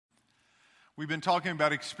We've been talking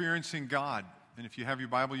about experiencing God. And if you have your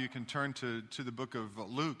Bible, you can turn to the book of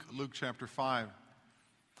Luke chapter 5.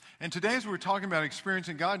 And today, as we're talking about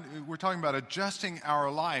experiencing God, we're talking about adjusting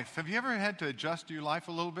our life. Have you ever had to adjust your life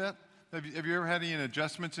a little bit? Have you ever had any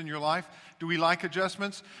adjustments in your life? Do we like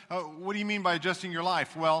adjustments? What do you mean by adjusting your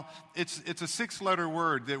life? Well, it's a 6-letter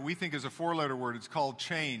word that we think is a 4-letter word. It's called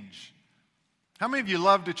change. How many of you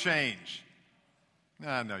love to change?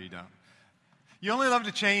 No, you don't. You only love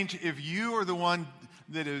to change if you are the one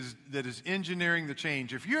that is engineering the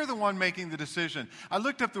change. If you're the one making the decision. I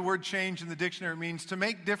looked up the word change in the dictionary. It means to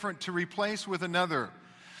make different, to replace with another.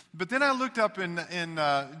 But then I looked up in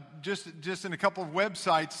just in a couple of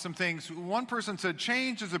websites some things. One person said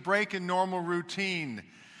change is a break in normal routine.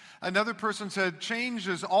 Another person said change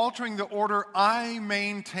is altering the order I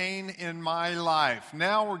maintain in my life.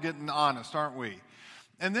 Now we're getting honest, aren't we?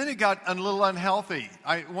 And then it got a little unhealthy.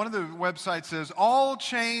 One of the websites says all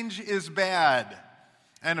change is bad.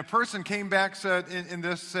 And a person came back said,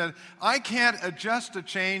 I can't adjust to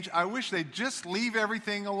change. I wish they'd just leave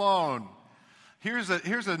everything alone. Here's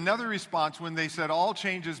another response when they said all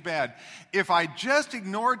change is bad. If I just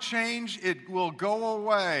ignore change, it will go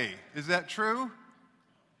away. Is that true?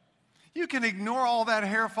 You can ignore all that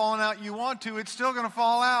hair falling out you want to. It's still going to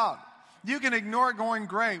fall out. You can ignore it going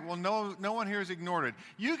gray. Well, no one here has ignored it.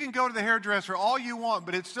 You can go to the hairdresser all you want,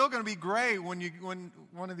 but it's still going to be gray when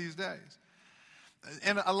one of these days.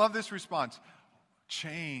 And I love this response.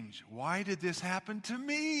 Change. Why did this happen to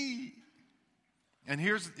me? And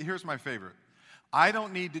here's my favorite. I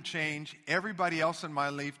don't need to change. Everybody else in my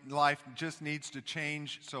life just needs to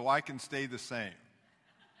change so I can stay the same.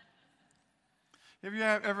 Have you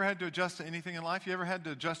ever had to adjust to anything in life? You ever had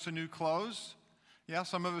to adjust to new clothes? Yeah,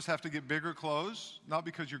 some of us have to get bigger clothes, not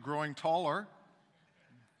because you're growing taller.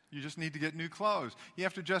 You just need to get new clothes. You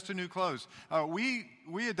have to adjust to new clothes.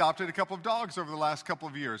 We adopted a couple of dogs over the last couple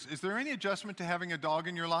of years. Is there any adjustment to having a dog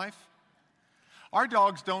in your life? Our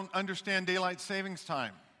dogs don't understand daylight savings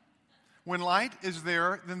time. When light is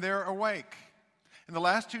there, then they're awake. In the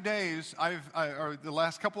last 2 days, or the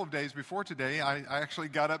last couple of days before today, I actually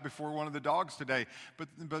got up before one of the dogs today.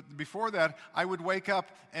 But before that, I would wake up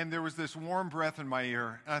and there was this warm breath in my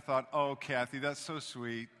ear. And I thought, oh, Kathy, that's so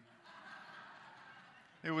sweet.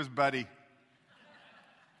 It was Buddy.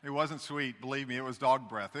 It wasn't sweet, believe me. It was dog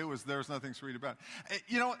breath. There was nothing sweet about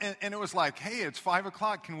it. And it was like, hey, it's 5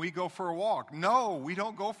 o'clock. Can we go for a walk? No, we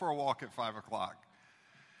don't go for a walk at 5 o'clock.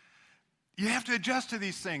 You have to adjust to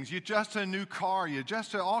these things. You adjust to a new car. You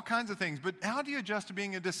adjust to all kinds of things. But how do you adjust to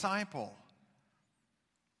being a disciple?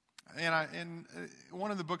 And one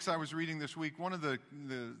of the books I was reading this week, one of the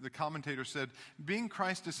commentators said, being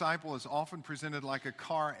Christ's disciple is often presented like a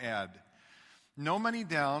car ad. No money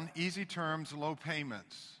down, easy terms, low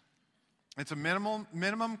payments. It's a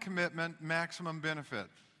minimum commitment, maximum benefit.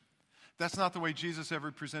 That's not the way Jesus ever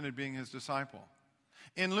presented being his disciple.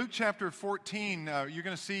 In Luke chapter 14, you're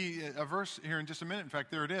going to see a verse here in just a minute. In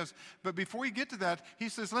fact, there it is. But before you get to that, he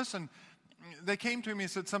says, listen, they came to him and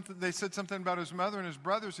they said something about his mother and his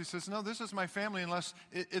brothers. He says, no, this is my family unless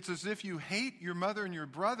it's as if you hate your mother and your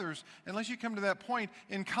brothers, unless you come to that point.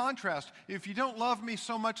 In contrast, if you don't love me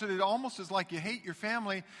so much that it almost is like you hate your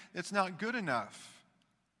family, it's not good enough.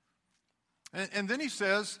 And then he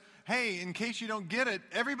says, hey, in case you don't get it,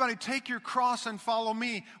 everybody take your cross and follow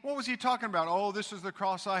me. What was he talking about? Oh, this is the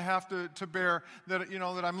cross I have to bear,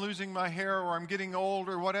 that I'm losing my hair or I'm getting old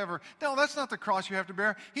or whatever. No, that's not the cross you have to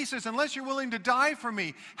bear. He says, unless you're willing to die for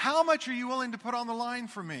me, how much are you willing to put on the line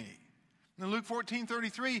for me? In Luke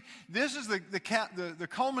 14:33, this is the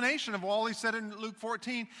culmination of all he said in Luke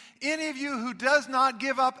 14. Any of you who does not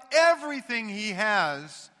give up everything he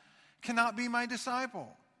has cannot be my disciple.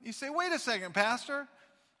 You say, wait a second, Pastor.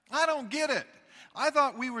 I don't get it. I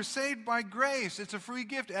thought we were saved by grace. It's a free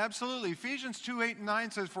gift. Absolutely. Ephesians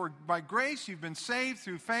 2:8-9 says, for by grace you've been saved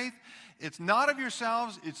through faith. It's not of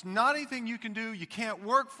yourselves. It's not anything you can do. You can't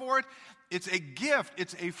work for it. It's a gift.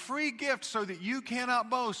 It's a free gift so that you cannot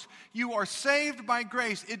boast. You are saved by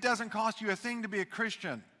grace. It doesn't cost you a thing to be a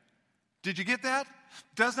Christian. Did you get that?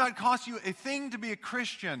 Does not cost you a thing to be a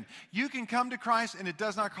Christian. You can come to Christ and it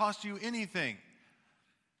does not cost you anything.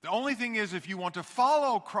 The only thing is, if you want to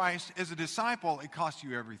follow Christ as a disciple, it costs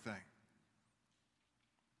you everything.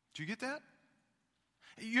 Do you get that?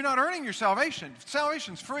 You're not earning your salvation.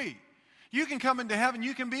 Salvation's free. You can come into heaven,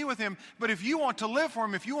 you can be with him, but if you want to live for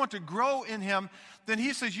him, if you want to grow in him, then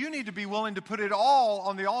he says you need to be willing to put it all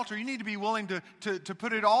on the altar. You need to be willing to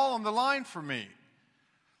put it all on the line for me.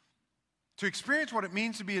 To experience what it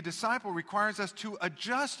means to be a disciple requires us to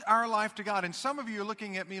adjust our life to God. And some of you are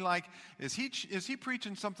looking at me like, is he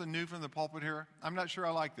preaching something new from the pulpit here? I'm not sure I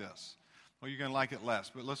like this. Well, you're going to like it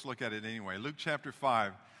less, but let's look at it anyway. Luke chapter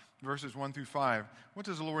 5, verses 1 through 5. What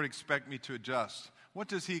does the Lord expect me to adjust? What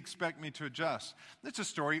does he expect me to adjust? It's a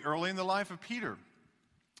story early in the life of Peter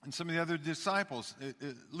and some of the other disciples.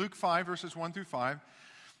 Luke 5, verses 1 through 5.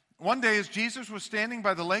 One day as Jesus was standing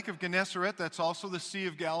by the lake of Gennesaret, that's also the Sea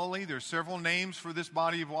of Galilee. There's several names for this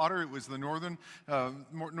body of water. It was the northern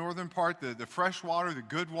part, the fresh water, the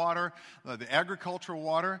good water, the agricultural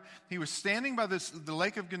water. He was standing by the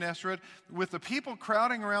lake of Gennesaret with the people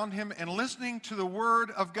crowding around him and listening to the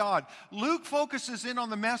word of God. Luke focuses in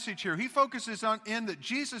on the message here. He focuses in that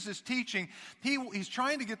Jesus is teaching. He's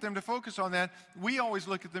trying to get them to focus on that. We always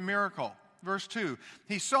look at the miracle. Verse 2,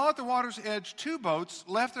 he saw at the water's edge 2 boats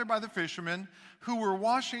left there by the fishermen who were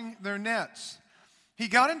washing their nets. He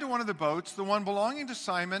got into one of the boats, the one belonging to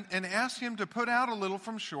Simon, and asked him to put out a little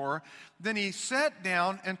from shore. Then he sat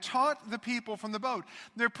down and taught the people from the boat.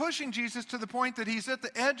 They're pushing Jesus to the point that he's at the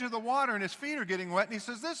edge of the water and his feet are getting wet. And he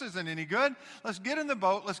says, this isn't any good. Let's get in the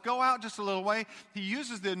boat. Let's go out just a little way. He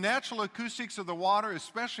uses the natural acoustics of the water,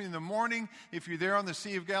 especially in the morning. If you're there on the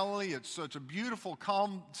Sea of Galilee, it's such a beautiful,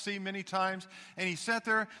 calm sea many times. And he sat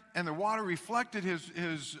there and the water reflected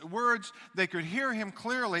his words. They could hear him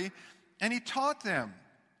clearly. And he taught them.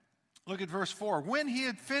 Look at verse 4. When he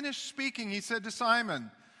had finished speaking, he said to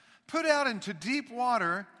Simon, put out into deep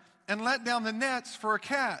water and let down the nets for a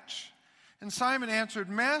catch. And Simon answered,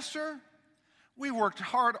 Master, we worked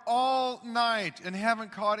hard all night and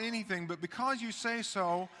haven't caught anything, but because you say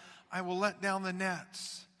so, I will let down the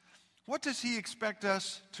nets. What does he expect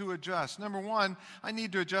us to adjust? Number one, I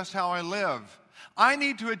need to adjust how I live. I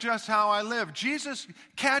need to adjust how I live. Jesus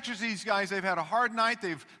catches these guys. They've had a hard night.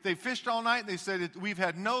 They've fished all night. They said, we've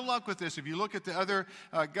had no luck with this. If you look at the other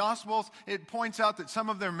Gospels, it points out that some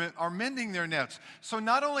of them are mending their nets. So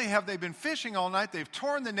not only have they been fishing all night, they've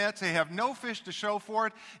torn the nets. They have no fish to show for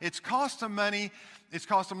it. It's cost them money. It's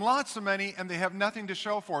cost them lots of money, and they have nothing to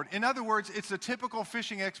show for it. In other words, it's a typical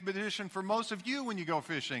fishing expedition for most of you when you go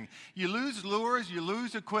fishing. You lose lures. You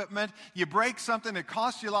lose equipment. You break something that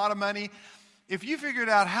costs you a lot of money. If you figured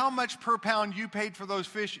out how much per pound you paid for those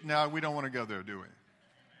fish, no, we don't want to go there, do we?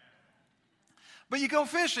 But you go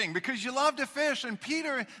fishing because you love to fish. And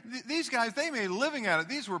Peter, these guys, they made a living at it.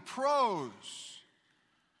 These were pros.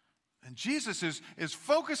 And Jesus is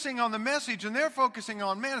focusing on the message, and they're focusing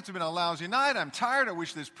on, man, it's been a lousy night. I'm tired. I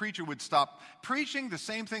wish this preacher would stop preaching. The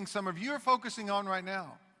same thing some of you are focusing on right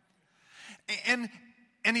now. And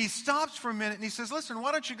he stops for a minute, and he says, listen,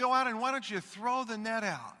 why don't you go out and why don't you throw the net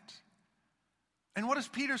out? And what does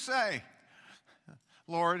Peter say?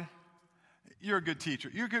 Lord, you're a good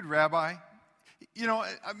teacher. You're a good rabbi. You know,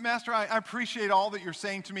 Master, I appreciate all that you're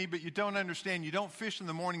saying to me, but you don't understand. You don't fish in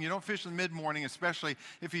the morning. You don't fish in the mid-morning, especially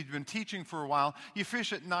if you've been teaching for a while. You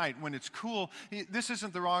fish at night when it's cool. This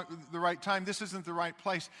isn't the right time. This isn't the right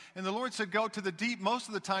place. And the Lord said, go to the deep. Most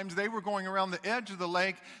of the times they were going around the edge of the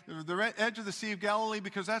lake, the edge of the Sea of Galilee,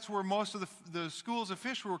 because that's where most of the schools of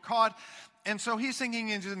fish were caught. And so he's thinking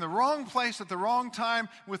he's in the wrong place at the wrong time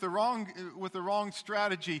with the wrong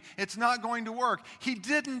strategy. It's not going to work. He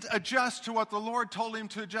didn't adjust to what the Lord told him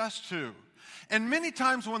to adjust to. And many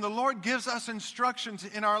times when the Lord gives us instructions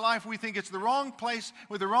in our life, we think it's the wrong place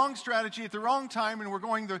with the wrong strategy at the wrong time, and we're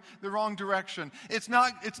going the wrong direction. It's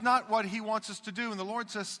not what he wants us to do. And the Lord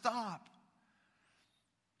says, stop.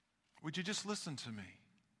 Would you just listen to me?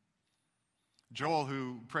 Joel,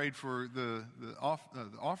 who prayed for the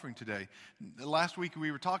offering today, last week we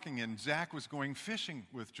were talking, and Zach was going fishing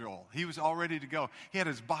with Joel. He was all ready to go. He had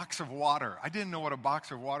his box of water. I didn't know what a box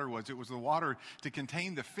of water was. It was the water to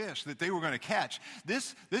contain the fish that they were going to catch.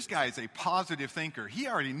 This guy is a positive thinker. He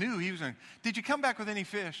already knew he was going to. Did you come back with any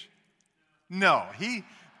fish? No.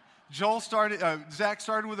 Zach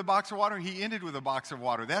started with a box of water, and he ended with a box of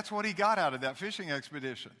water. That's what he got out of that fishing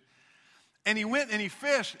expedition. And he went and he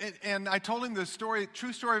fished, and I told him the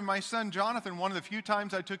true story of my son Jonathan. One of the few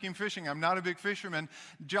times I took him fishing. I'm not a big fisherman.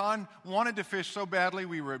 John wanted to fish so badly.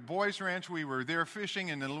 We were at Boys Ranch. We were there fishing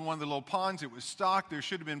in one of the little ponds. It was stocked. There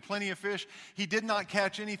should have been plenty of fish. He did not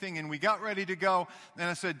catch anything, and we got ready to go. And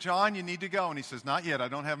I said, John, you need to go. And he says, not yet. I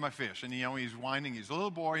don't have my fish. And he's whining. He's a little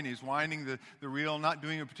boy, and he's whining the reel, not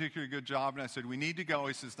doing a particularly good job. And I said, we need to go.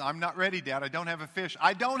 He says, I'm not ready, Dad. I don't have a fish.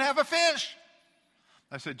 I don't have a fish.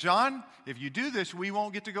 I said, John, if you do this, we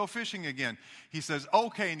won't get to go fishing again. He says,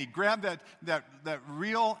 okay, and he grabbed that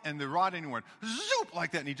reel and the rod and he went zoop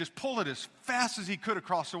like that, and he just pulled it as fast as he could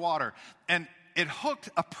across the water. And it hooked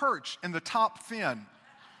a perch in the top fin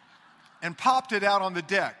and popped it out on the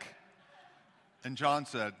deck. And John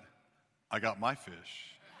said, I got my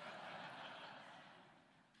fish.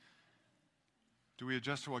 Do we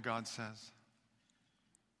adjust to what God says?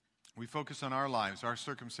 We focus on our lives, our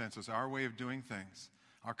circumstances, our way of doing things,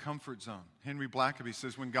 our comfort zone. Henry Blackaby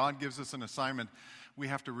says when God gives us an assignment, we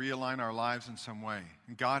have to realign our lives in some way.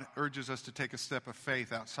 And God urges us to take a step of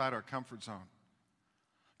faith outside our comfort zone,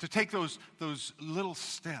 to take those little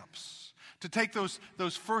steps, to take those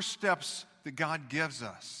first steps that God gives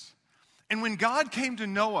us. And when God came to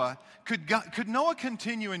Noah, could Noah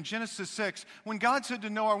continue in Genesis 6? When God said to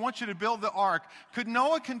Noah, I want you to build the ark, could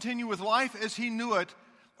Noah continue with life as he knew it?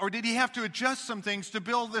 Or did he have to adjust some things to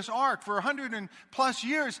build this ark? For 100 and plus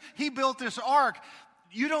years, he built this ark.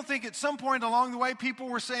 You don't think at some point along the way people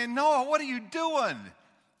were saying, Noah, what are you doing?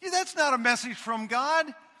 That's not a message from God.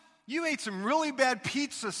 You ate some really bad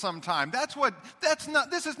pizza sometime.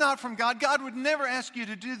 This is not from God. God would never ask you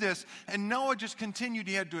to do this. And Noah just continued.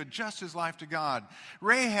 He had to adjust his life to God.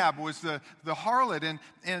 Rahab was the harlot,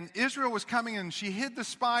 and Israel was coming, and she hid the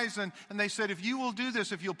spies, and they said, if you will do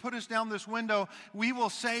this, if you'll put us down this window, we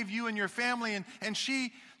will save you and your family. And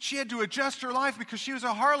she had to adjust her life because she was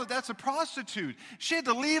a harlot. That's a prostitute. She had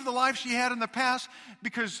to leave the life she had in the past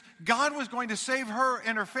because God was going to save her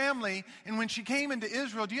and her family. And when she came into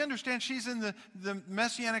Israel, do you understand she's in the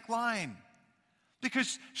Messianic line?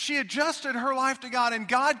 Because she adjusted her life to God, and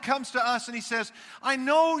God comes to us and he says, I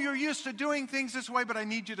know you're used to doing things this way, but I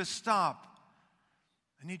need you to stop.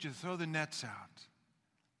 I need you to throw the nets out.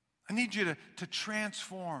 I need you to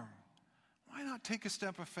transform. Why not take a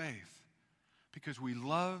step of faith? Because we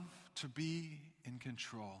love to be in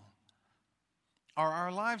control. Are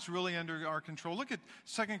our lives really under our control? Look at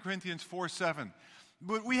 2 Corinthians 4:7.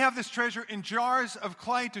 But we have this treasure in jars of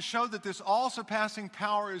clay to show that this all-surpassing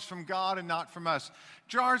power is from God and not from us.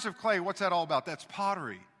 Jars of clay, what's that all about? That's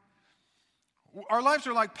pottery. Our lives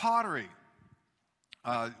are like pottery.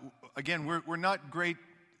 Again, we're not great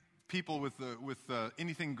people with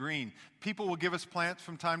anything green. People will give us plants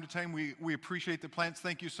from time to time. We appreciate the plants.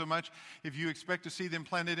 Thank you so much. If you expect to see them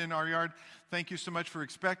planted in our yard, thank you so much for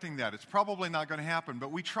expecting that. It's probably not going to happen,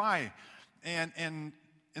 but we try. And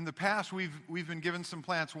in the past, we've been given some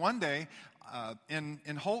plants. One day, in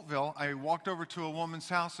Holtville, I walked over to a woman's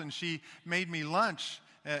house, and she made me lunch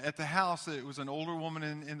at the house. It was an older woman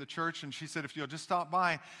in the church, and she said, if you'll just stop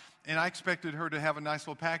by. And I expected her to have a nice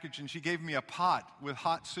little package, and she gave me a pot with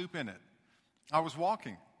hot soup in it. I was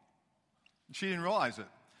walking. She didn't realize it.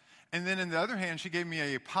 And then in the other hand, she gave me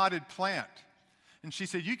a potted plant. And she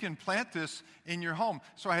said, you can plant this in your home.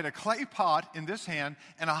 So I had a clay pot in this hand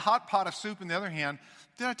and a hot pot of soup in the other hand.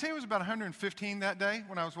 Did I tell you it was about 115 that day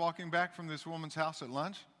when I was walking back from this woman's house at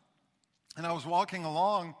lunch? And I was walking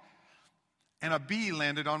along, and a bee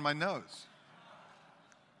landed on my nose.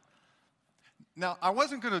 Now, I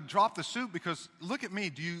wasn't going to drop the soup because, look at me,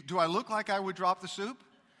 do I look like I would drop the soup?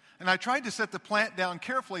 And I tried to set the plant down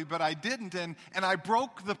carefully, but I didn't, and I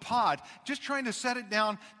broke the pot, just trying to set it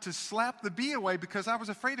down to slap the bee away because I was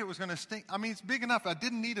afraid it was going to sting. I mean, it's big enough. I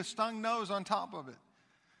didn't need a stung nose on top of it.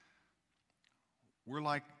 We're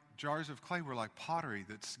like jars of clay. We're like pottery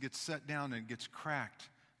that gets set down and gets cracked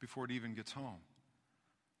before it even gets home.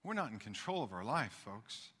 We're not in control of our life,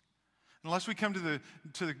 folks. Unless we come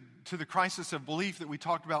to the crisis of belief that we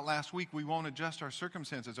talked about last week, we won't adjust our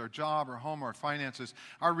circumstances, our job, our home, our finances,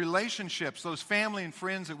 our relationships, those family and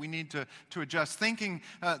friends that we need to adjust. Thinking,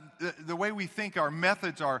 the way we think, our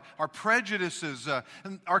methods, our prejudices,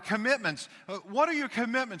 our commitments. What are your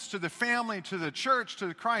commitments to the family, to the church, to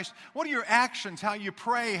the Christ? What are your actions, how you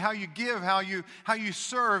pray, how you give, how you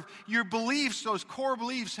serve? Your beliefs, those core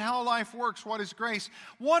beliefs, how life works, what is grace?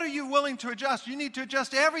 What are you willing to adjust? You need to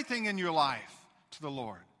adjust everything in your life to the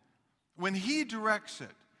Lord when He directs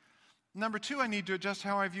it. Number two, I need to adjust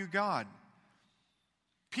how I view God.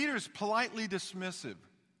 Peter's politely dismissive.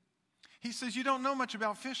 He says, you don't know much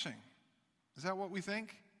about fishing. Is that what we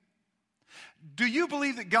think? Do you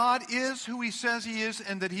believe that God is who He says He is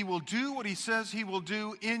and that He will do what He says He will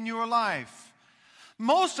do in your life?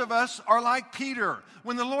 Most of us are like Peter.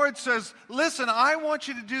 When the Lord says, listen, I want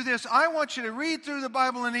you to do this. I want you to read through the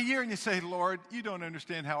Bible in a year. And you say, Lord, you don't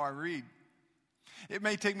understand how I read. It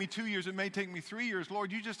may take me 2 years. It may take me 3 years.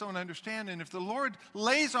 Lord, you just don't understand. And if the Lord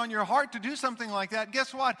lays on your heart to do something like that,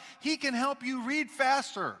 guess what? He can help you read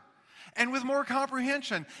faster and with more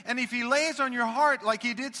comprehension. And if He lays on your heart, like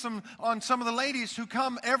He did on some of the ladies who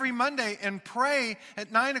come every Monday and pray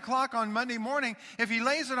at 9 o'clock on Monday morning, if He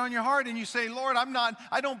lays it on your heart and you say, Lord,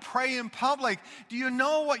 I don't pray in public, do you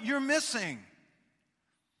know what you're missing?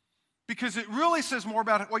 Because it really says more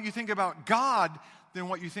about what you think about God than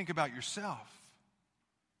what you think about yourself.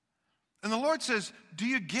 And the Lord says, do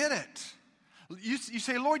you get it? You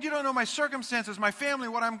say, Lord, you don't know my circumstances, my family,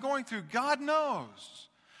 what I'm going through. God knows.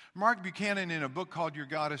 Mark Buchanan, in a book called Your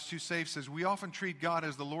God Is Too Safe, says, we often treat God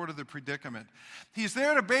as the Lord of the predicament. He's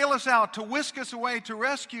there to bail us out, to whisk us away, to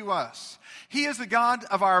rescue us. He is the God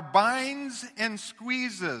of our binds and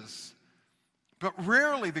squeezes, but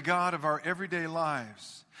rarely the God of our everyday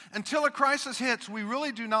lives. Until a crisis hits, we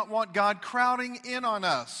really do not want God crowding in on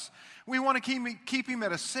us. We want to keep him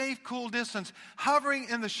at a safe, cool distance, hovering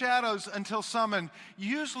in the shadows until summoned,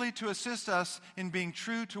 usually to assist us in being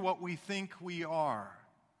true to what we think we are.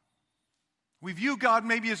 We view God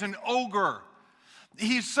maybe as an ogre.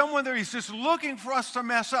 He's someone there, he's just looking for us to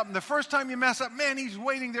mess up. And the first time you mess up, man, he's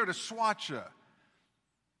waiting there to swat you.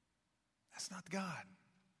 That's not God.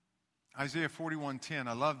 Isaiah 41:10,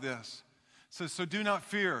 I love this. It says, so do not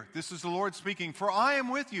fear. This is the Lord speaking. For I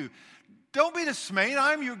am with you. Don't be dismayed.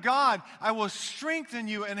 I am your God. I will strengthen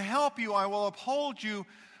you and help you. I will uphold you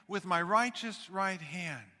with my righteous right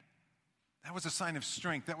hand. That was a sign of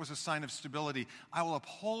strength. That was a sign of stability. I will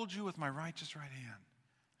uphold you with my righteous right hand.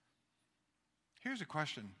 Here's a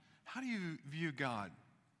question. How do you view God?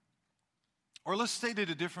 Or let's state it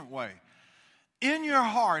a different way. In your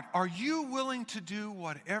heart, are you willing to do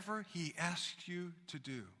whatever he asks you to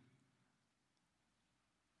do?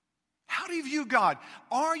 How do you view God?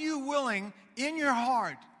 Are you willing in your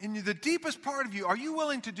heart, in the deepest part of you, are you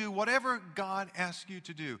willing to do whatever God asks you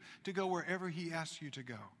to do, to go wherever he asks you to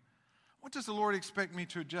go? What does the Lord expect me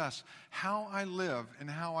to adjust? How I live and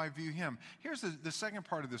how I view him. Here's the second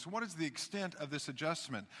part of this. What is the extent of this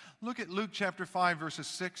adjustment? Look at Luke chapter 5, verses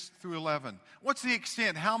 6 through 11. What's the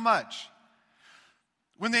extent? How much?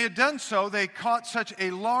 When they had done so, they caught such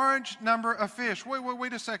a large number of fish.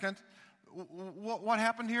 Wait a second. What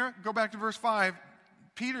happened here? Go back to verse 5.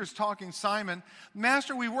 Peter's talking, Simon,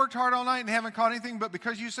 Master, we worked hard all night and haven't caught anything, but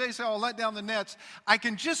because you say so, I'll let down the nets. I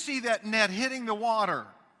can just see that net hitting the water.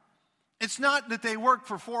 It's not that they worked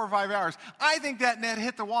for 4 or 5 hours. I think that net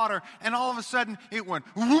hit the water, and all of a sudden, it went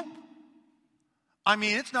whoop. I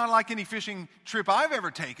mean, it's not like any fishing trip I've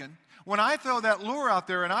ever taken. When I throw that lure out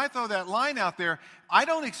there and I throw that line out there, I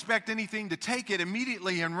don't expect anything to take it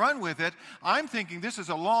immediately and run with it. I'm thinking this is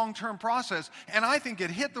a long-term process, and I think it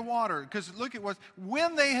hit the water. Because look at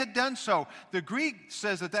when they had done so, the Greek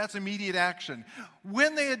says that that's immediate action.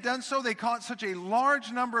 When they had done so, they caught such a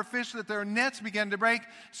large number of fish that their nets began to break.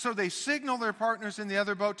 So they signaled their partners in the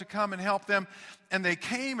other boat to come and help them. And they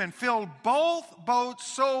came and filled both boats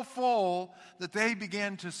so full that they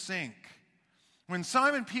began to sink. When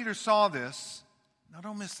Simon Peter saw this, now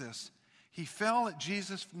don't miss this, he fell at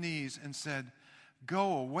Jesus' knees and said,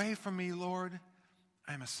 Go away from me, Lord,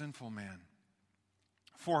 I am a sinful man.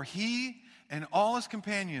 For he and all his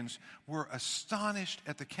companions were astonished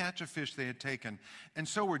at the catch of fish they had taken, and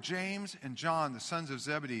so were James and John, the sons of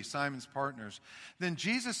Zebedee, Simon's partners. Then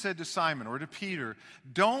Jesus said to Simon, or to Peter,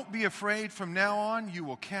 Don't be afraid, from now on you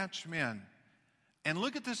will catch men. And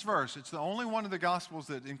look at this verse. It's the only one of the Gospels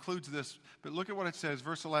that includes this. But look at what it says,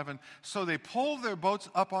 verse 11. So they pulled their boats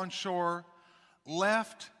up on shore,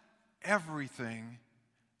 left everything,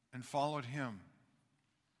 and followed him.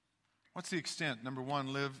 What's the extent? Number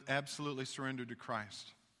one, live absolutely surrendered to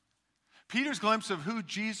Christ. Peter's glimpse of who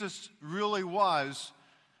Jesus really was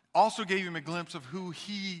also gave him a glimpse of who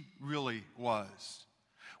he really was.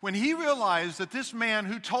 When he realized that this man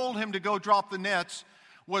who told him to go drop the nets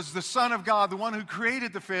was the Son of God, the one who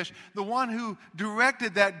created the fish, the one who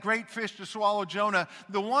directed that great fish to swallow Jonah,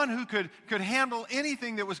 the one who could handle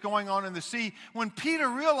anything that was going on in the sea. When Peter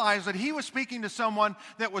realized that he was speaking to someone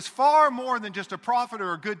that was far more than just a prophet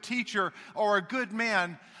or a good teacher or a good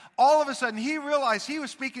man, all of a sudden he realized he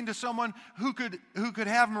was speaking to someone who could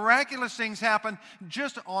have miraculous things happen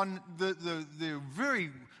just on the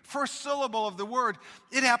very first syllable of the word.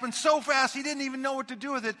 It happened so fast he didn't even know what to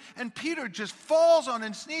do with it. And Peter just falls on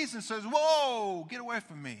his knees and says, Whoa, get away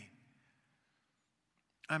from me.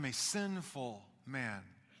 I'm a sinful man.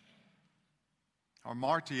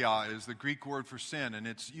 Hamartia is the Greek word for sin, and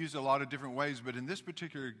it's used a lot of different ways, but in this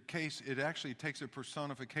particular case, it actually takes a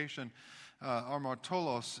personification,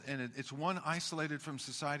 hamartolos, and it's one isolated from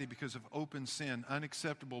society because of open sin,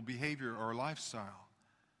 unacceptable behavior or lifestyle.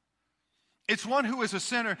 It's one who is a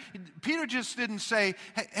sinner. Peter just didn't say,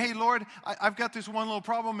 hey Lord, I've got this one little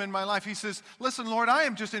problem in my life. He says, listen, Lord, I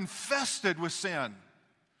am just infested with sin.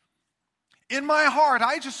 In my heart,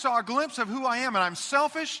 I just saw a glimpse of who I am, and I'm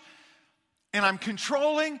selfish, and I'm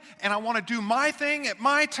controlling, and I want to do my thing at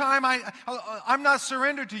my time. I'm not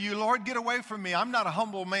surrendered to you, Lord. Get away from me. I'm not a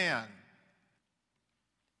humble man.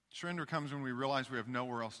 Surrender comes when we realize we have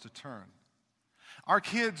nowhere else to turn. Our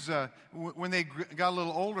kids, when they got a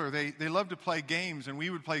little older, they loved to play games, and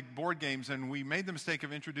we would play board games, and we made the mistake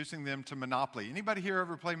of introducing them to Monopoly. Anybody here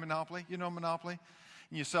ever play Monopoly? You know Monopoly?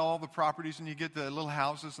 and you sell all the properties, and you get the little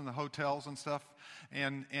houses and the hotels and stuff.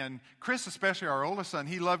 And Chris, especially our oldest son,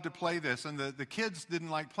 he loved to play this, and the kids didn't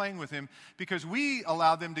like playing with him because we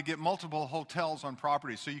allowed them to get multiple hotels on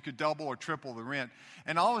properties, so you could double or triple the rent.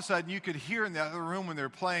 And all of a sudden, you could hear in the other room when they were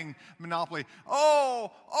playing Monopoly,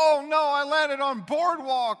 oh no, I landed on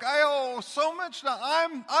Boardwalk. I owe so much.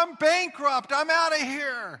 I'm bankrupt. I'm out of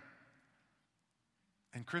here.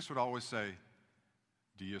 And Chris would always say,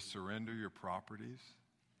 do you surrender your properties?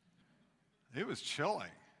 It was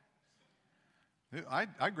chilling.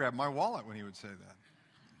 I grabbed my wallet when he would say that.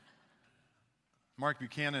 Mark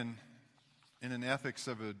Buchanan, in an Ethics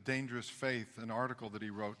of a Dangerous Faith, an article that he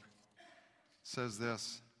wrote, says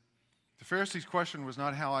this: the Pharisees' question was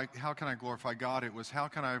not how can I glorify God, it was how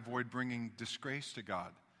can I avoid bringing disgrace to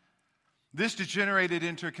God. This degenerated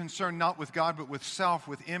into a concern not with God, but with self,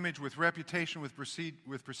 with image, with reputation, with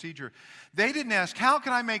procedure. They didn't ask, how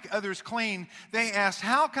can I make others clean? They asked,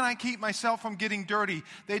 how can I keep myself from getting dirty?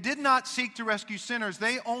 They did not seek to rescue sinners.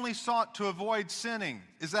 They only sought to avoid sinning.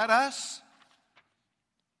 Is that us?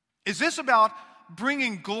 Is this about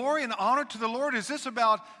bringing glory and honor to the Lord? Is this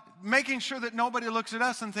about making sure that nobody looks at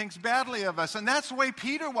us and thinks badly of us? And that's the way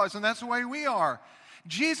Peter was, and that's the way we are.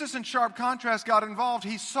 Jesus, in sharp contrast, got involved.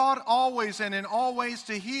 He sought always and in all ways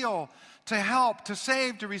to heal, to help, to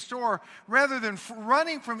save, to restore. Rather than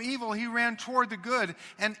running from evil, he ran toward the good.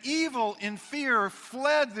 And evil, in fear,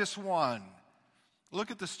 fled this one. Look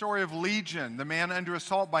at the story of Legion, the man under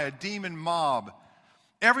assault by a demon mob.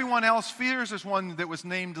 Everyone else fears this one that was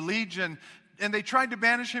named Legion, and they tried to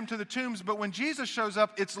banish him to the tombs, but when Jesus shows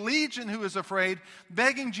up, it's Legion who is afraid,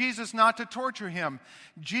 begging Jesus not to torture him.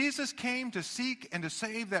 Jesus came to seek and to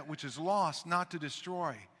save that which is lost, not to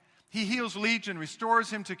destroy. He heals Legion,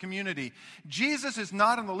 restores him to community. Jesus is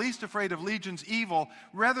not in the least afraid of Legion's evil.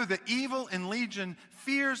 Rather, the evil in Legion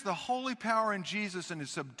fears the holy power in Jesus and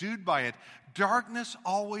is subdued by it. Darkness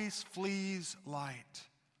always flees light.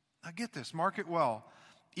 Now get this, mark it well.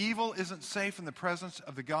 Evil isn't safe in the presence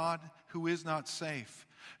of the God who is not safe.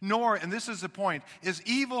 Nor, and this is the point, is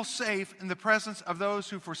evil safe in the presence of those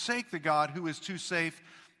who forsake the God who is too safe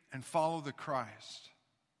and follow the Christ.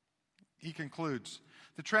 He concludes,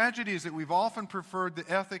 the tragedy is that we've often preferred the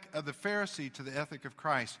ethic of the Pharisee to the ethic of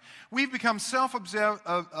Christ. We've become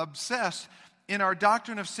self-obsessed in our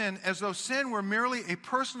doctrine of sin as though sin were merely a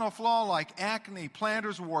personal flaw like acne,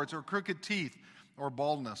 plantar's warts, or crooked teeth, or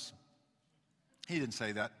baldness. He didn't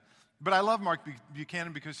say that. But I love Mark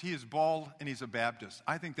Buchanan because he is bald and he's a Baptist.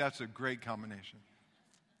 I think that's a great combination.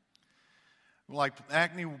 Like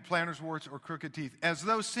acne, plantar's warts, or crooked teeth. As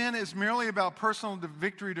though sin is merely about personal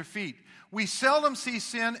victory or defeat. We seldom see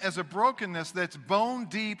sin as a brokenness that's bone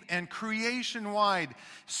deep and creation wide.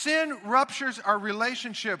 Sin ruptures our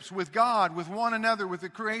relationships with God, with one another, with the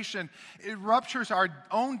creation. It ruptures our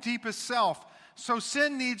own deepest self. So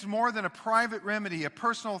sin needs more than a private remedy, a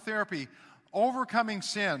personal therapy. Overcoming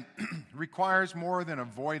sin requires more than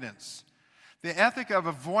avoidance. The ethic of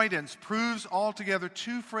avoidance proves altogether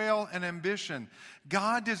too frail an ambition.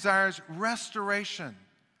 God desires restoration.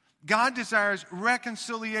 God desires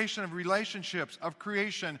reconciliation of relationships, of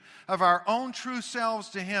creation, of our own true selves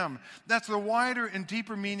to Him. That's the wider and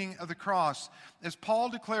deeper meaning of the cross. As Paul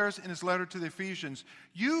declares in his letter to the Ephesians,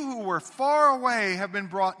 you who were far away have been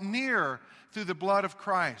brought near through the blood of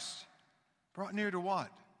Christ. Brought near to what?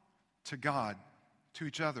 To God, to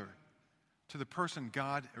each other, to the person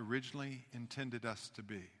God originally intended us to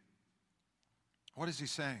be. What is he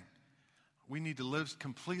saying? We need to live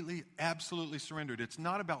completely, absolutely surrendered. It's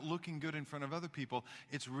not about looking good in front of other people.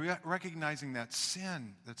 It's recognizing that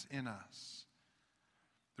sin that's in us.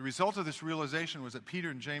 The result of this realization was that Peter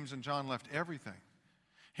and James and John left everything.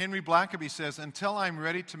 Henry Blackaby says, until I'm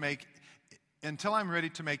ready to make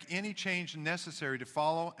any change necessary to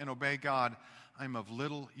follow and obey God, I'm of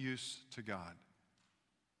little use to God.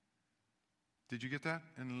 Did you get that?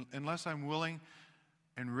 And unless I'm willing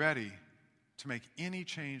and ready to make any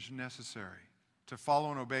change necessary to follow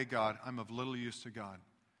and obey God, I'm of little use to God.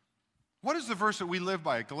 What is the verse that we live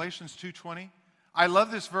by? Galatians 2:20? I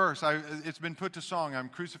love this verse. It's been put to song. I'm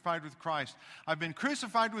crucified with Christ. I've been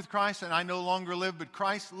crucified with Christ, and I no longer live, but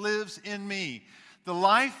Christ lives in me. The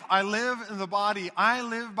life I live in the body, I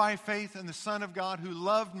live by faith in the Son of God who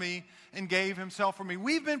loved me and gave himself for me.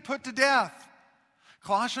 We've been put to death.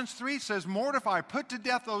 Colossians 3 says, mortify, put to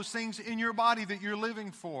death those things in your body that you're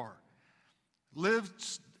living for. Live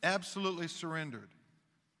absolutely surrendered.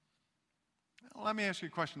 Let me ask you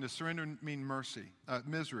a question. Does surrender mean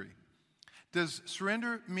misery? Does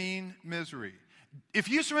surrender mean misery? If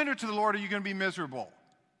you surrender to the Lord, are you going to be miserable?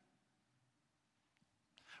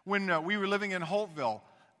 When we were living in Holtville,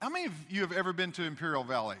 How many of you have ever been to Imperial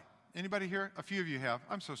Valley? Anybody here? A few of you have.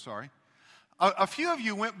 I'm so sorry. A few of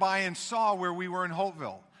you went by and saw where we were in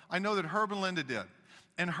Holtville. I know that Herb and Linda did.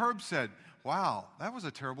 And Herb said, wow, that was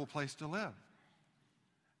a terrible place to live.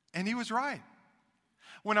 And he was right.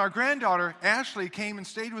 When our granddaughter, Ashley, came and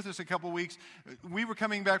stayed with us a couple weeks, we were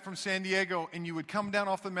coming back from San Diego, and you would come down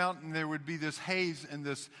off the mountain, and there would be this haze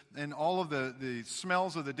and all of the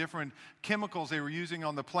smells of the different chemicals they were using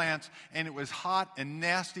on the plants, and it was hot and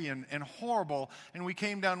nasty and horrible. And we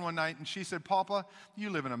came down one night, and she said, Papa,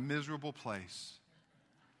 you live in a miserable place.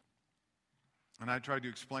 And I tried to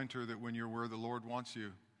explain to her that when you're where the Lord wants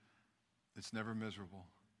you, it's never miserable.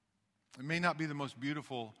 It may not be the most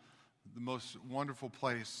beautiful, the most wonderful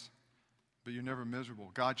place, but you're never miserable.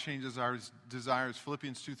 God changes our desires.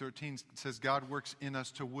 Philippians 2:13 says God works in us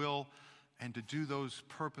to will and to do those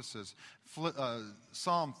purposes.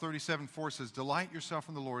 Psalm 37:4 says, delight yourself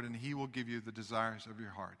in the Lord, and he will give you the desires of your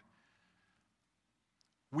heart.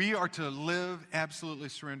 We are to live absolutely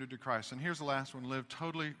surrendered to Christ. And here's the last one, live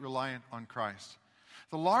totally reliant on Christ.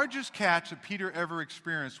 The largest catch that Peter ever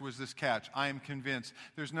experienced was this catch, I am convinced.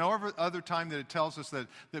 There's no other time that it tells us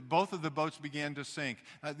that both of the boats began to sink.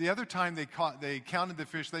 The other time they counted the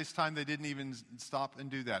fish, this time they didn't even stop and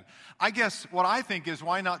do that. I guess what I think is,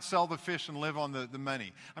 why not sell the fish and live on the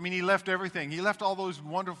money? I mean, he left everything. He left all those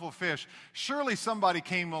wonderful fish. Surely somebody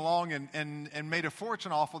came along and made a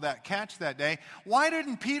fortune off of that catch that day. Why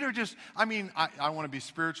didn't Peter just, I want to be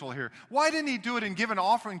spiritual here. Why didn't he do it and give an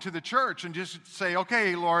offering to the church and just say, okay,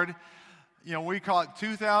 Lord, we caught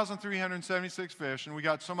 2,376 fish, and we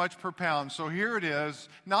got so much per pound, so here it is.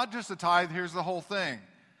 Not just the tithe, here's the whole thing.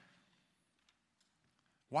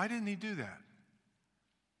 Why didn't he do that?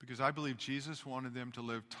 Because I believe Jesus wanted them to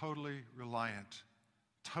live totally reliant,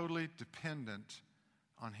 totally dependent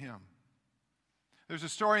on him. There's a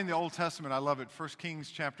story in the Old Testament, I love it, 1 Kings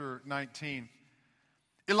chapter 19.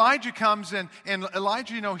 Elijah comes and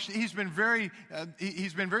Elijah, he's been very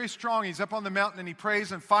strong. He's up on the mountain and he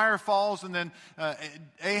prays and fire falls, and then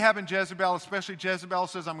Ahab and Jezebel, especially Jezebel,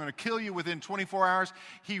 says, I'm going to kill you within 24 hours.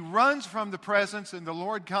 He runs from the presence, and the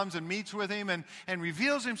Lord comes and meets with him and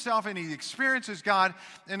reveals himself, and he experiences God.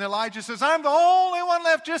 And Elijah says, I'm the only one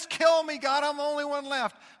left. Just kill me, God. I'm the only one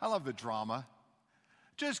left. I love the drama.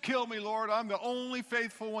 Just kill me, Lord. I'm the only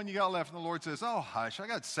faithful one you got left. And the Lord says, oh, hush, I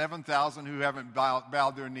got 7,000 who haven't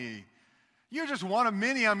bowed their knee. You're just one of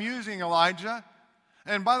many I'm using, Elijah.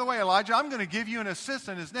 And by the way, Elijah, I'm going to give you an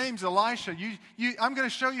assistant. His name's Elisha. I'm going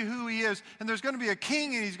to show you who he is. And there's going to be a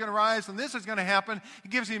king, and he's going to rise, and this is going to happen. He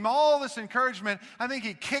gives him all this encouragement. I think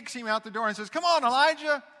he kicks him out the door and says, come on,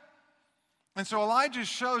 Elijah. And so Elijah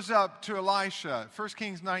shows up to Elisha, 1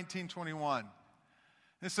 Kings 19:21.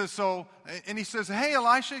 It says, and he says, hey,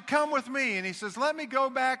 Elisha, come with me. And he says, let me go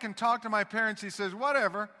back and talk to my parents. He says,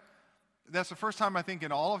 whatever. That's the first time, I think,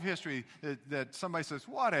 in all of history that somebody says,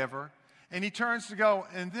 whatever. And he turns to go,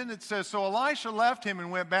 and then it says, so Elisha left him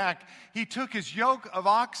and went back. He took his yoke of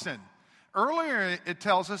oxen. Earlier, it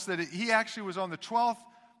tells us that he actually was on the 12th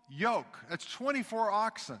yoke. That's 24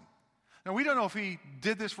 oxen. Now, we don't know if he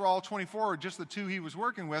did this for all 24 or just the 2 he was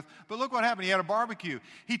working with, but look what happened. He had a barbecue.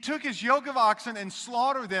 He took his yoke of oxen and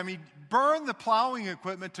slaughtered them. He burned the plowing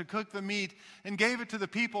equipment to cook the meat and gave it to the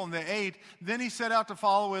people, and they ate. Then he set out to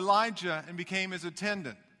follow Elijah and became his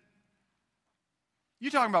attendant.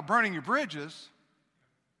 You talking about burning your bridges?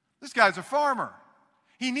 This guy's a farmer.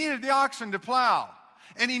 He needed the oxen to plow.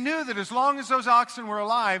 And he knew that as long as those oxen were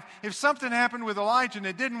alive, if something happened with Elijah and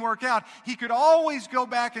it didn't work out, he could always go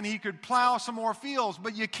back and he could plow some more fields.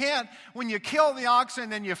 But you can't, when you kill the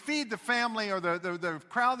oxen and you feed the family or the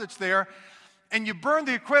crowd that's there, and you burn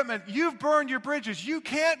the equipment, you've burned your bridges. You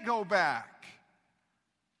can't go back.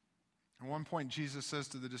 At one point, Jesus says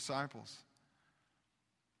to the disciples,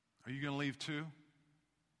 are you going to leave too?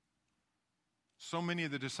 So many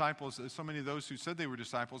of the disciples, so many of those who said they were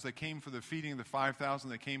disciples, they came for the feeding of the 5,000,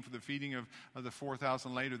 they came for the feeding of the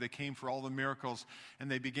 4,000 later, they came for all the miracles, and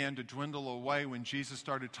they began to dwindle away when Jesus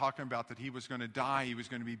started talking about that he was going to die, he was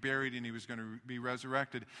going to be buried, and he was going to be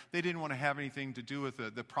resurrected. They didn't want to have anything to do with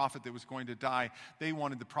the prophet that was going to die. They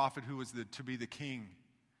wanted the prophet who was to be the king.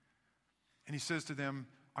 And he says to them,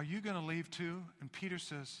 are you going to leave too? And Peter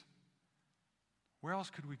says, where else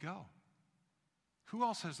could we go? Who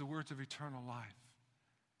else has the words of eternal life?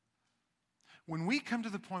 When we come to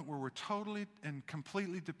the point where we're totally and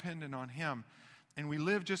completely dependent on him, and we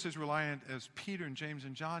live just as reliant as Peter and James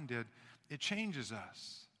and John did, it changes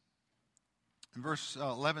us. In verse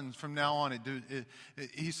 11, from now on,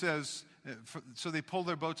 he says, so they pulled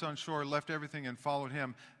their boats on shore, left everything, and followed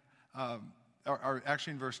him. or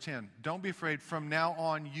actually in verse 10, don't be afraid. From now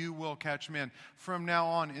on, you will catch men. From now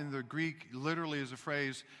on, in the Greek, literally is a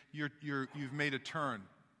phrase, you've made a turn.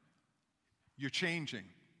 You're changing.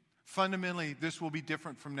 Fundamentally, this will be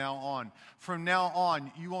different from now on. From now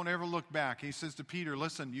on, you won't ever look back. He says to Peter,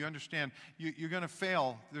 listen, you understand, you're going to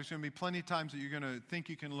fail. There's going to be plenty of times that you're going to think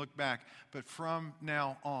you can look back. But from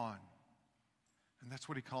now on, and that's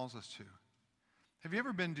what he calls us to. Have you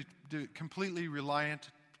ever been completely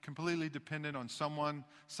reliant, completely dependent on someone,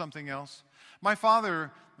 something else? My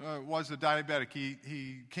father was a diabetic.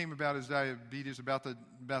 He came about his diabetes about the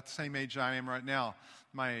same age I am right now.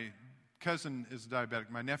 My cousin is a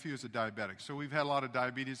diabetic. My nephew is a diabetic. So we've had a lot of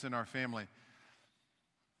diabetes in our family.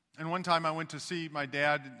 And one time I went to see my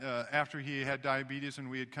dad after he had diabetes,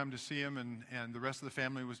 and we had come to see him, and the rest of the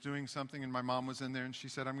family was doing something, and my mom was in there, and she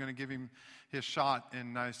said, I'm going to give him his shot.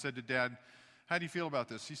 And I said to Dad, how do you feel about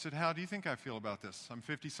this? He said, how do you think I feel about this? I'm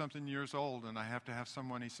 50-something years old, and I have to have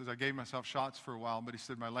someone. He says, I gave myself shots for a while, but he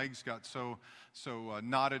said my legs got so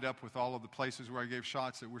knotted up with all of the places where I gave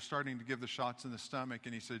shots that we're starting to give the shots in the stomach.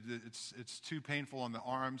 And he said, it's too painful on the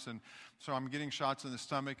arms, and so I'm getting shots in the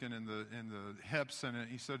stomach and in the hips. And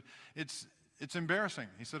he said, it's embarrassing.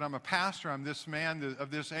 He said, I'm a pastor. I'm this man of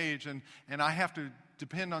this age, and I have to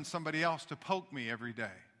depend on somebody else to poke me every day.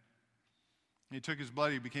 He took his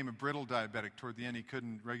blood. He became a brittle diabetic. Toward the end, he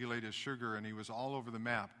couldn't regulate his sugar, and he was all over the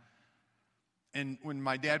map. And when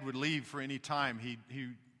my dad would leave for any time, he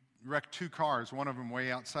wrecked 2 cars, one of them way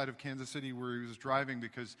outside of Kansas City where he was driving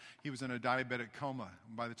because he was in a diabetic coma.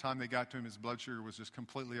 And by the time they got to him, his blood sugar was just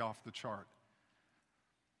completely off the chart.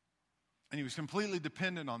 And he was completely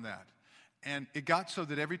dependent on that. And it got so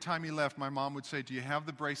that every time he left, my mom would say, do you have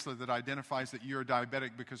the bracelet that identifies that you're a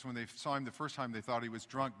diabetic? Because when they saw him the first time, they thought he was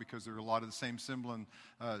drunk because there were a lot of the same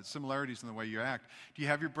similarities in the way you act. Do you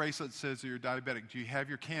have your bracelet that says that you're diabetic? Do you have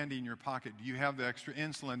your candy in your pocket? Do you have the extra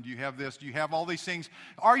insulin? Do you have this? Do you have all these things?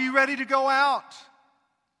 Are you ready to go out?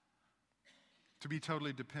 To be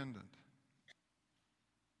totally dependent.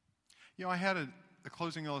 You know, I had a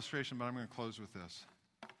closing illustration, but I'm going to close with this.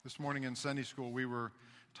 This morning in Sunday school, we were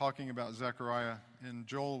talking about Zechariah, and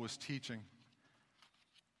Joel was teaching.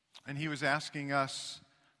 And he was asking us,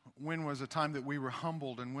 when was a time that we were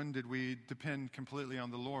humbled, and when did we depend completely on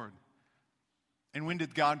the Lord? And when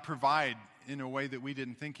did God provide in a way that we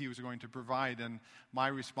didn't think he was going to provide? And my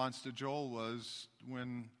response to Joel was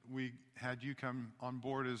when we had you come on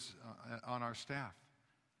board as on our staff.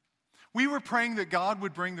 We were praying that God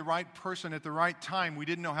would bring the right person at the right time. We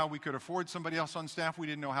didn't know how we could afford somebody else on staff. We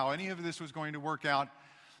didn't know how any of this was going to work out.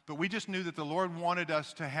 But we just knew that the Lord wanted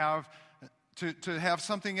us to have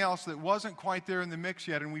something else that wasn't quite there in the mix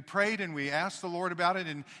yet. And we prayed and we asked the Lord about it,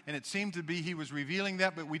 and it seemed to be he was revealing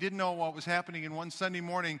that, but we didn't know what was happening. And one Sunday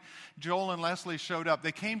morning, Joel and Leslie showed up.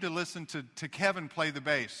 They came to listen to Kevin play the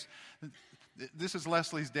bass. This is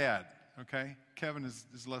Leslie's dad, okay? Kevin is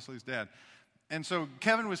Leslie's dad. And so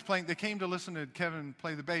Kevin was playing, they came to listen to Kevin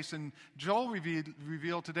play the bass, and Joel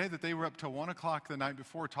revealed today that they were up till 1 o'clock the night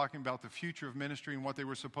before talking about the future of ministry and what they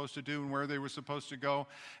were supposed to do and where they were supposed to go,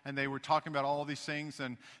 and they were talking about all these things,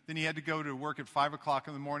 and then he had to go to work at 5 o'clock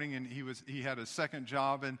in the morning, and he had a second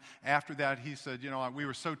job, and after that he said, you know, we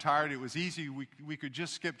were so tired, it was easy, we could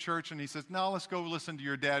just skip church, and he says, no, let's go listen to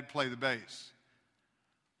your dad play the bass.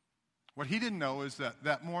 What he didn't know is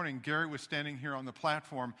that morning, Gary was standing here on the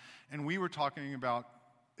platform, and we were talking about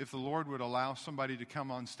if the Lord would allow somebody to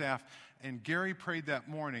come on staff. And Gary prayed that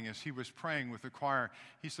morning as he was praying with the choir.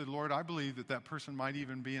 He said, Lord, I believe that person might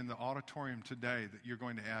even be in the auditorium today that you're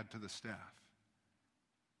going to add to the staff.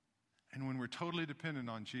 And when we're totally dependent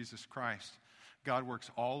on Jesus Christ, God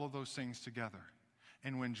works all of those things together.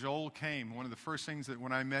 And when Joel came, one of the first things that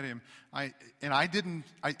when I met him,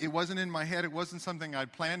 it wasn't in my head, it wasn't something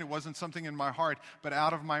I'd planned, it wasn't something in my heart, but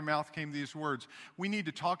out of my mouth came these words. We need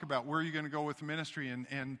to talk about where you're going to go with ministry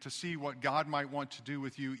and to see what God might want to do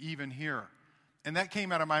with you even here. And that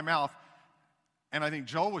came out of my mouth, and I think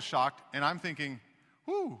Joel was shocked, and I'm thinking,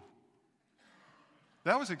 whoo,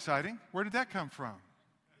 that was exciting. Where did that come from?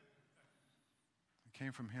 It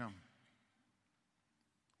came from him.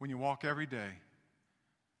 When you walk every day,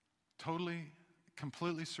 totally,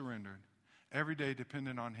 completely surrendered, every day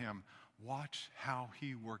dependent on him, watch how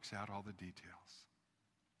he works out all the details.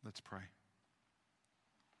 Let's pray.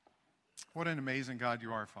 What an amazing God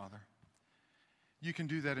you are, Father. You can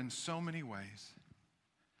do that in so many ways.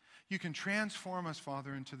 You can transform us,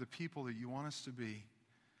 Father, into the people that you want us to be.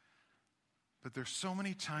 But there's so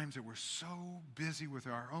many times that we're so busy with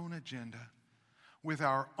our own agenda, with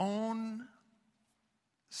our own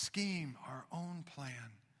scheme, our own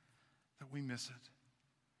plan, that we miss it.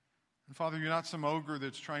 And Father, you're not some ogre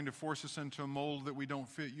that's trying to force us into a mold that we don't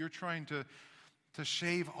fit. You're trying to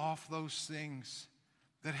shave off those things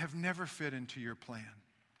that have never fit into your plan.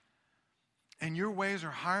 And your ways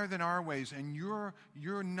are higher than our ways, and your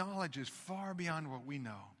knowledge is far beyond what we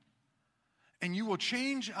know. And you will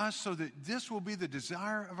change us so that this will be the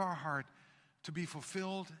desire of our heart to be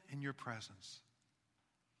fulfilled in your presence.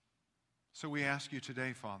 So we ask you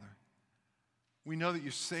today, Father, we know that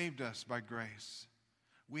you saved us by grace.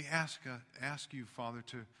 We ask you, Father,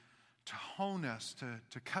 to hone us,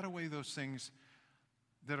 to cut away those things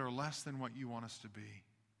that are less than what you want us to be,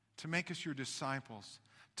 to make us your disciples,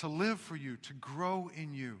 to live for you, to grow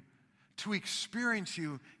in you, to experience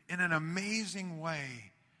you in an amazing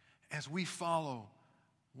way as we follow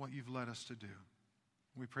what you've led us to do.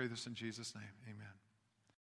 We pray this in Jesus' name. Amen.